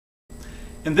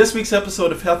In this week's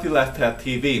episode of Healthy Life Path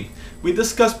TV, we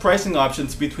discuss pricing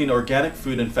options between organic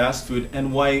food and fast food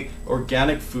and why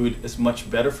organic food is much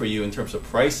better for you in terms of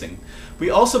pricing.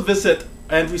 We also visit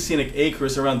Scenic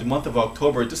Acres around the month of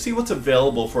October to see what's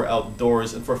available for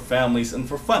outdoors and for families and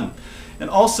for fun. And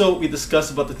also we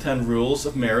discuss about the 10 rules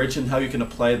of marriage and how you can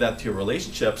apply that to your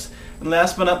relationships. And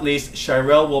last but not least,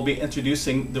 Chyrell will be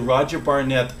introducing the Roger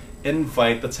Barnett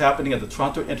invite that's happening at the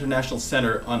Toronto International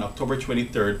Centre on October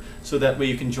 23rd, so that way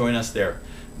you can join us there.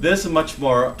 This and much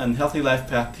more on Healthy Life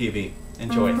Path TV.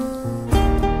 Enjoy.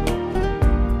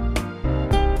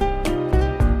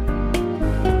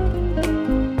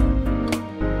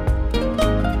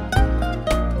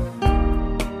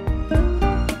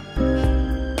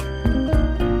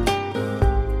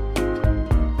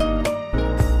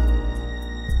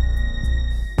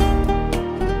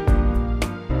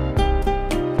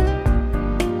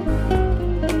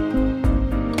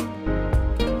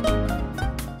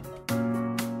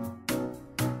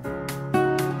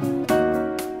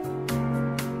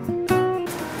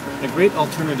 A great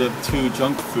alternative to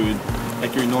junk food,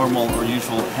 like your normal or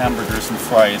usual hamburgers and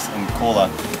fries and cola,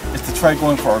 is to try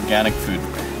going for organic food.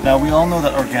 Now, we all know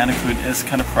that organic food is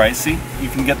kind of pricey. You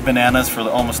can get bananas for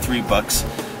almost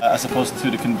 $3, as opposed to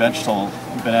the conventional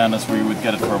bananas where you would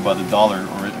get it for about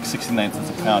 $1 or like 69 cents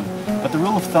a pound. But the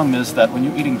rule of thumb is that when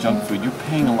you're eating junk food, you're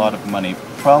paying a lot of money,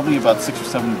 probably about $6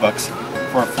 or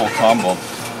 $7 for a full combo.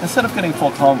 Instead of getting a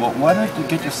full combo, why don't you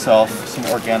get yourself some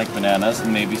organic bananas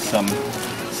and maybe some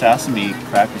sesame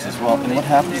crackers as well. And what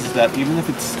happens is that even if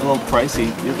it's a little pricey,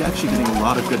 you're actually getting a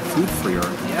lot of good food for your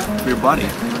body.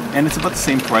 And it's about the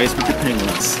same price, but you're paying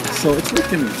less. So it's worth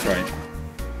giving it a try.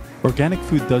 Organic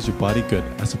food does your body good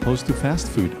as opposed to fast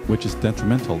food, which is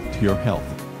detrimental to your health.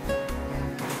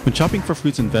 When shopping for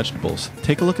fruits and vegetables,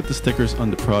 take a look at the stickers on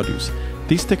the produce.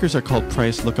 These stickers are called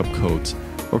price lookup codes.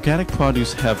 Organic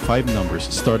produce have 5 numbers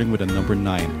starting with a number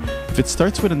 9. If it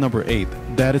starts with a number 8,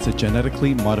 that is a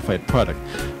genetically modified product,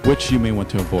 which you may want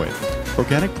to avoid.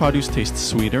 Organic produce tastes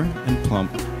sweeter and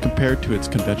plump compared to its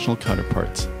conventional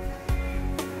counterparts.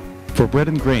 For bread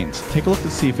and grains, take a look to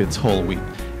see if it's whole wheat.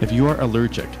 If you are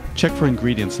allergic, check for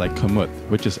ingredients like kamut,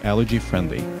 which is allergy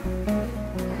friendly.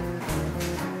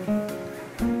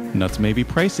 Nuts may be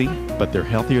pricey, but they're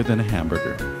healthier than a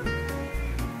hamburger.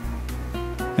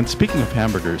 And speaking of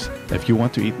hamburgers, if you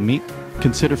want to eat meat,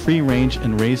 consider free-range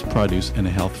and raised produce in a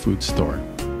health food store.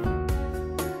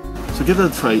 So give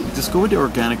that a try. Just go with the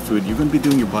organic food. You're going to be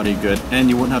doing your body good, and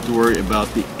you won't have to worry about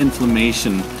the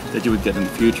inflammation that you would get in the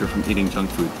future from eating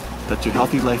junk food. That's your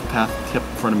Healthy Life Path tip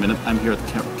for a minute. I'm here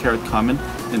at Carrot Common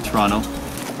in Toronto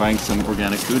buying some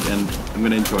organic food, and I'm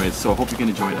going to enjoy it. So I hope you can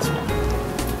enjoy it as well.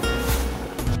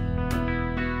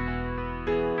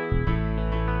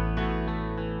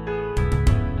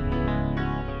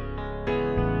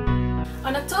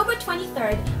 On October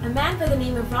 23rd, a man by the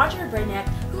name of Roger Barnett,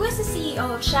 who is the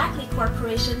CEO of Shackley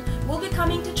Corporation, will be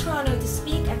coming to Toronto to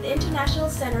speak at the International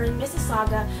Centre in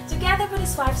Mississauga, together with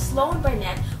his wife Sloan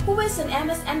Barnett, who is an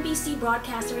MSNBC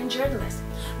broadcaster and journalist.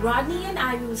 Rodney and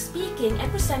I will be speaking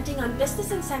and presenting on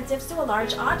business incentives to a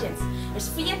large audience. There's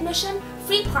free admission,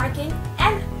 free parking,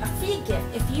 and a free gift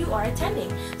if you are attending.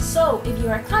 So if you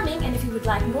are coming and if you would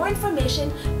like more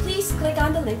information, please click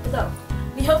on the link below.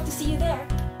 We hope to see you there.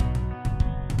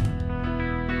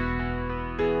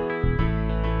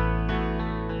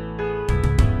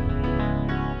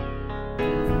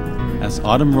 As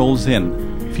autumn rolls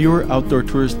in, fewer outdoor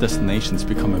tourist destinations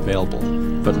become available,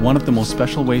 but one of the most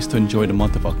special ways to enjoy the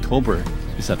month of October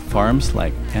is at farms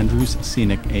like Andrew's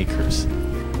Scenic Acres.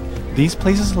 These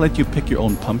places let you pick your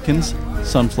own pumpkins,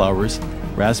 sunflowers,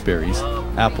 raspberries,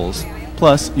 apples,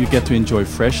 plus you get to enjoy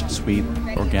fresh, sweet,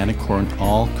 organic corn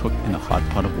all cooked in a hot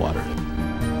pot of water.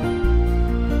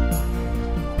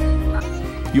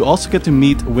 You also get to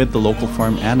meet with the local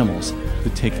farm animals who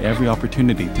take every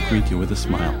opportunity to greet you with a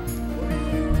smile.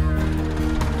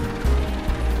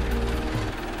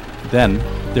 Then,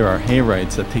 there are hay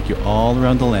rides that take you all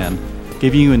around the land,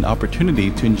 giving you an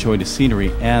opportunity to enjoy the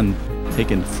scenery and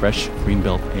take in fresh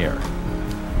greenbelt air.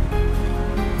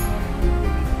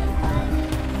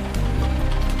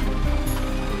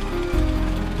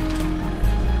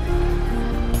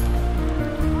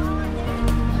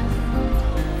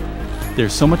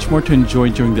 There's so much more to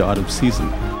enjoy during the autumn season,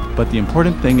 but the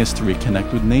important thing is to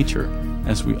reconnect with nature,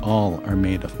 as we all are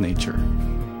made of nature.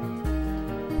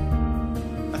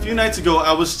 A few nights ago,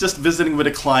 I was just visiting with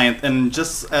a client, and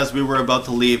just as we were about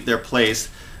to leave their place,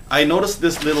 I noticed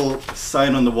this little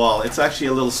sign on the wall. It's actually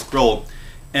a little scroll,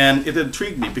 and it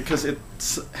intrigued me because it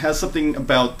has something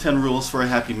about 10 rules for a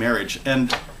happy marriage.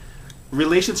 And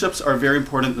relationships are very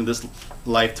important in this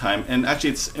lifetime, and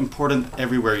actually it's important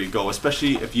everywhere you go,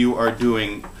 especially if you are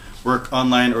doing work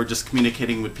online or just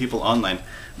communicating with people online.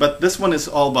 But this one is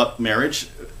all about marriage.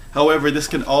 However, this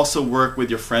can also work with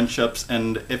your friendships,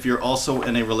 and if you're also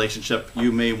in a relationship,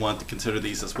 you may want to consider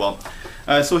these as well.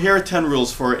 So here are 10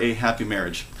 rules for a happy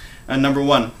marriage. Number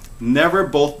 1, never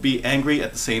both be angry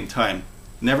at the same time.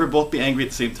 Never both be angry at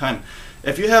the same time.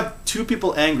 If you have two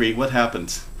people angry, what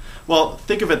happens? Well,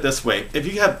 think of it this way. If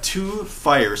you have two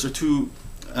fires or two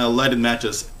lighted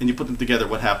matches and you put them together,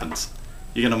 what happens?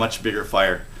 You get a much bigger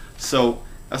fire. So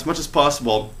as much as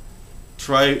possible,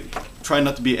 try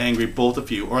not to be angry, both of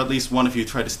you, or at least one of you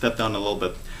try to step down a little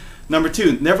bit. Number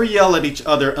 2, never yell at each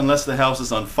other unless the house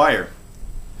is on fire.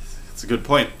 That's a good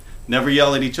point. Never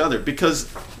yell at each other,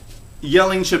 because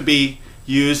yelling should be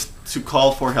used to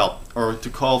call for help or to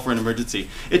call for an emergency.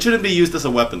 It shouldn't be used as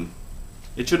a weapon.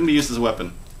 It shouldn't be used as a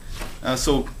weapon.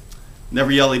 So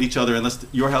never yell at each other unless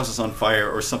your house is on fire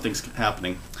or something's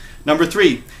happening. Number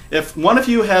 3, if one of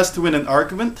you has to win an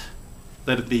argument,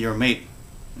 let it be your mate.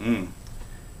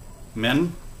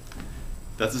 Men,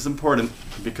 that is important,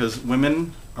 because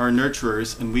women are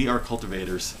nurturers and we are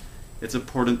cultivators. It's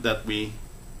important that we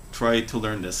try to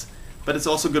learn this. But it's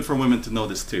also good for women to know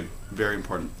this too. Very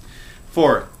important.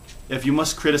 4, if you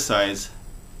must criticize,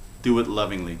 do it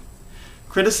lovingly.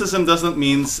 Criticism doesn't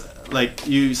mean like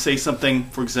you say something,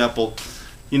 for example,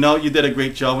 you know, you did a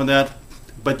great job on that,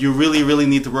 but you really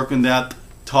need to work on that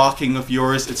talking of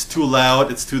yours. It's too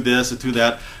loud, it's too this, or too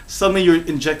that. Suddenly you're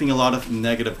injecting a lot of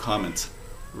negative comments.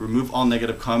 Remove all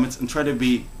negative comments and try to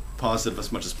be positive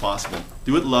as much as possible.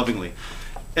 Do it lovingly.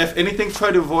 If anything,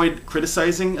 try to avoid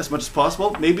criticizing as much as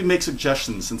possible. Maybe make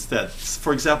suggestions instead.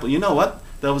 For example, you know what?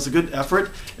 That was a good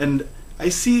effort, and I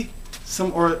see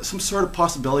some sort of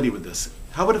possibility with this.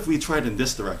 How about if we tried in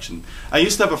this direction? I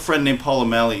used to have a friend named Paul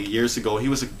O'Malley years ago.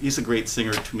 He's a great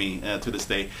singer to me to this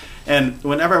day. And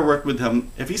whenever I worked with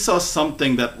him, if he saw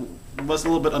something that was a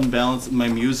little bit unbalanced in my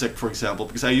music, for example,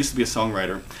 because I used to be a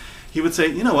songwriter, he would say,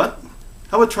 you know what?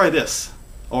 How about try this?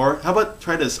 Or how about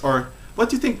try this? Or what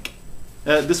do you think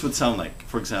this would sound like,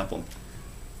 for example?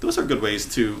 Those are good ways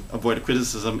to avoid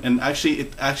criticism, and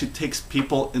it actually takes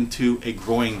people into a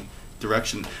growing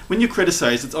direction. When you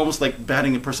criticize, it's almost like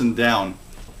batting a person down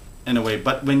in a way,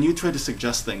 but when you try to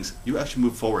suggest things, you actually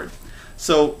move forward.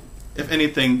 So if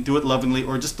anything, do it lovingly,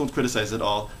 or just don't criticize at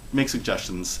all. Make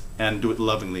suggestions and do it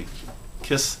lovingly.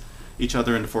 Kiss each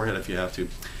other in the forehead if you have to.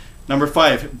 Number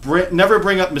 5, never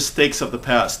bring up mistakes of the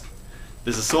past.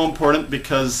 This is so important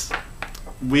because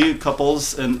we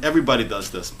couples, and everybody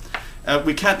does this,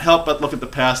 we can't help but look at the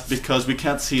past because we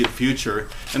can't see the future.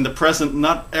 In the present,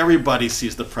 not everybody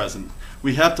sees the present.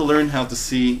 We have to learn how to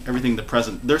see everything in the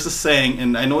present. There's a saying,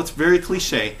 and I know it's very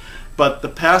cliche, but the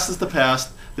past is the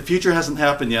past. The future hasn't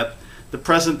happened yet. The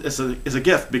present is a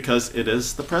gift because it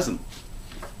is the present.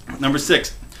 Number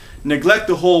 6, neglect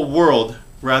the whole world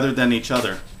rather than each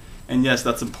other. And yes,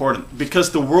 that's important,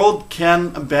 because the world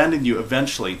can abandon you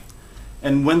eventually.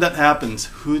 And when that happens,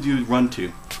 who do you run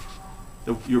to?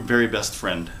 Your very best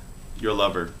friend, your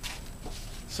lover.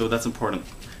 So that's important,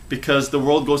 because the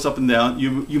world goes up and down.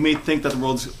 You may think that the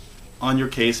world's on your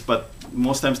case, but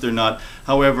most times they're not.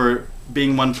 However,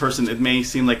 being one person, it may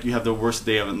seem like you have the worst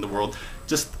day in the world.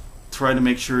 Just try to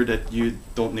make sure that you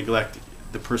don't neglect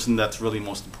the person that's really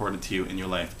most important to you in your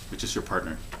life, which is your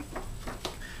partner.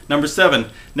 Number 7,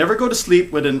 never go to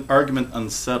sleep with an argument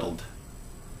unsettled.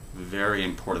 Very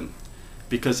important.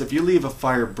 Because if you leave a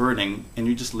fire burning and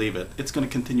you just leave it, it's going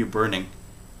to continue burning.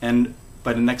 And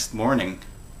by the next morning,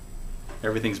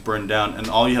 everything's burned down and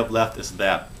all you have left is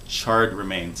that charred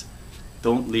remains.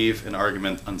 Don't leave an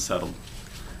argument unsettled.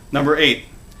 Number 8,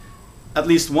 at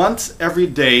least once every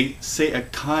day, say a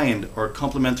kind or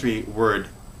complimentary word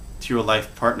to your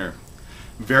life partner.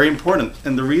 Very important.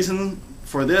 And the reason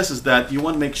for this is that you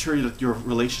want to make sure that your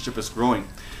relationship is growing.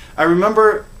 I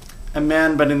remember a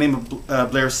man by the name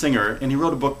of Blair Singer, and he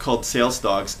wrote a book called Sales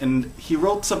Dogs, and he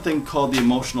wrote something called the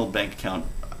emotional bank account.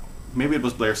 Maybe it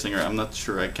was Blair Singer, I'm not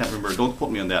sure, I can't remember, don't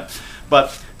quote me on that.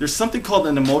 But there's something called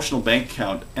an emotional bank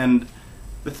account, and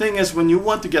the thing is, when you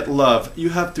want to get love, you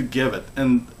have to give it.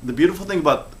 And the beautiful thing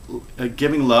about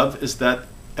giving love is that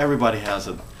everybody has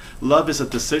it. Love is a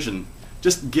decision.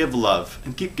 Just give love,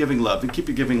 and keep giving love, and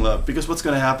keep giving love, because what's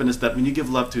going to happen is that when you give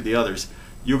love to the others,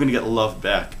 you're going to get love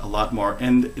back a lot more,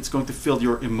 and it's going to fill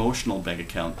your emotional bank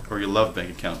account or your love bank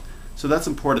account. So that's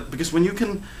important, because when you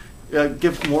can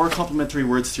give more complimentary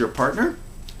words to your partner,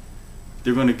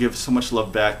 they're going to give so much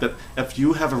love back that if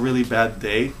you have a really bad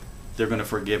day, they're going to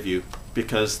forgive you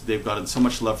because they've gotten so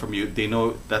much love from you. They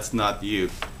know that's not you.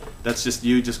 That's just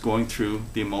you just going through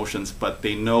the emotions, but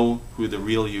they know who the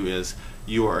real you is.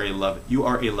 You are a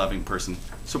loving person.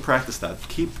 So practice that.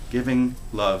 Keep giving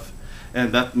love.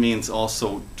 And that means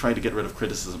also try to get rid of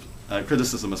criticism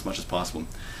as much as possible.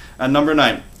 And number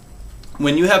 9,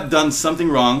 when you have done something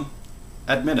wrong,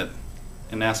 admit it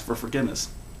and ask for forgiveness.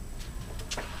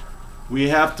 We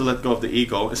have to let go of the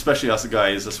ego, especially us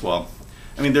guys as well.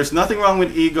 I mean, there's nothing wrong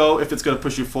with ego if it's going to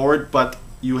push you forward, but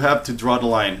you have to draw the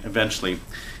line eventually.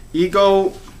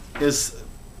 Ego is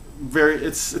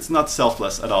it's not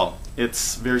selfless at all.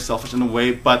 It's very selfish in a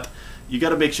way, but you got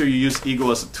to make sure you use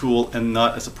ego as a tool and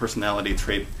not as a personality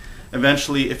trait.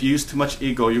 Eventually, if you use too much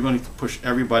ego, you're going to push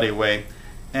everybody away.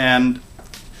 And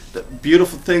the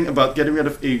beautiful thing about getting rid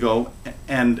of ego,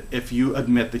 and if you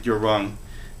admit that you're wrong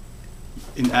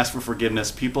and ask for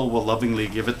forgiveness, people will lovingly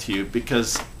give it to you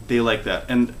because they like that.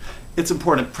 And it's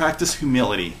important. Practice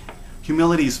humility.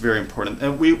 Humility is very important,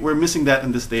 and we're missing that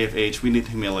in this day of age. We need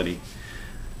humility.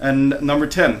 And number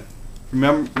 10,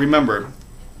 remember,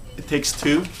 it takes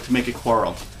 2 to make a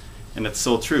quarrel, and it's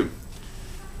so true.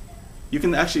 You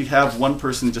can actually have one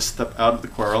person just step out of the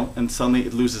quarrel, and suddenly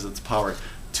it loses its power.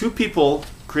 2 people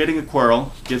creating a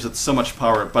quarrel gives it so much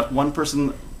power, but one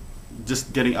person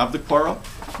just getting out of the quarrel,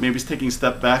 maybe it's taking a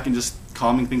step back and just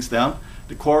calming things down,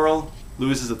 the quarrel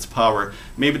loses its power.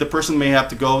 Maybe the person may have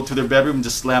to go to their bedroom and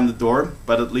just slam the door,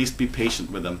 but at least be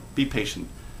patient with them. Be patient.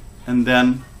 And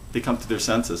then they come to their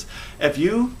senses. If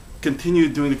you continue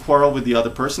doing the quarrel with the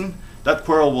other person, that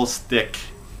quarrel will stick.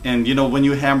 And you know, when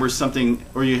you hammer something,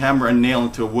 or you hammer a nail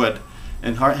into a wood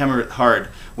and hammer it hard,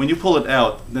 when you pull it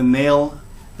out, the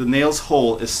nail's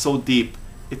hole is so deep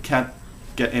it can't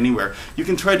get anywhere. You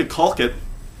can try to caulk it,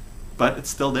 but it's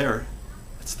still there.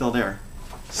 It's still there.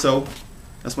 So,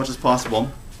 as much as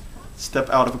possible, step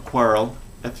out of a quarrel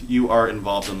if you are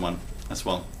involved in one as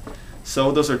well.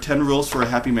 So those are 10 rules for a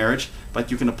happy marriage,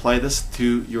 but you can apply this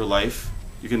to your life.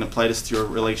 You can apply this to your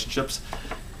relationships.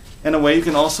 In a way, you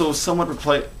can also somewhat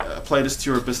apply this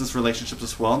to your business relationships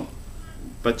as well,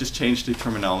 but just change the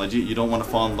terminology. You don't want to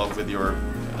fall in love with your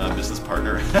business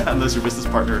partner unless your business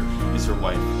partner is your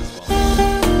wife as well.